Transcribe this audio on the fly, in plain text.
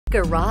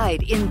Take a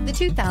ride in the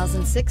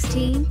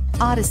 2016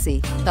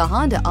 Odyssey. The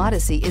Honda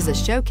Odyssey is a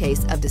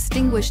showcase of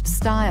distinguished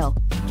style,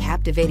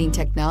 captivating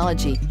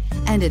technology,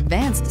 and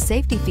advanced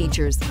safety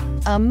features.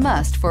 A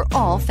must for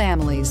all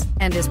families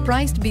and is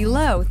priced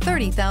below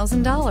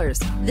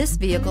 $30,000. This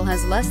vehicle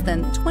has less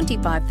than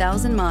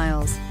 25,000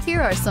 miles.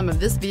 Here are some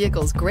of this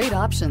vehicle's great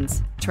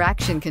options: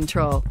 traction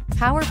control,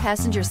 power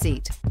passenger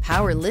seat,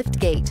 power lift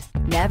gate,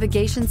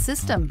 navigation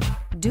system,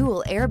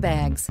 dual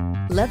airbags,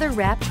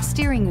 leather-wrapped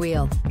steering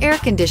wheel, air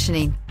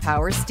conditioning,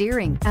 power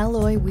steering,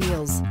 alloy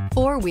wheels,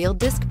 four-wheel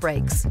disc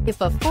brakes. If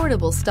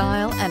affordable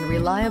style and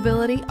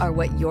reliability are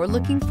what you're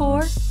looking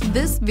for,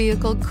 this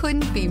vehicle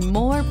couldn't be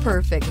more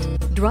perfect.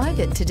 Drive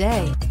it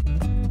today.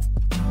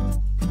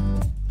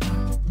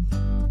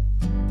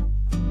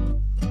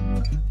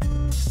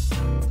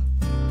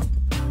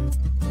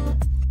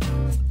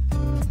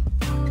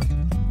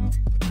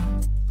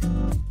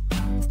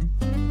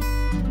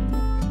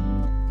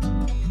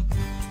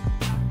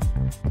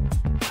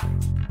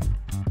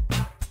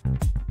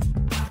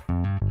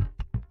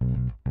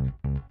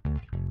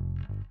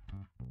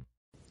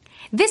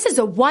 This is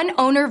a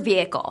one-owner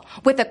vehicle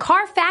with a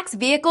Carfax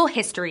Vehicle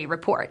History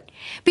Report.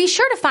 Be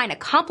sure to find a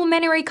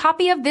complimentary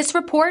copy of this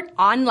report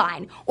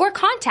online or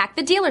contact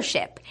the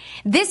dealership.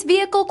 This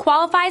vehicle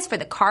qualifies for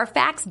the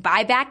Carfax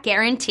Buyback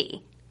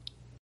Guarantee.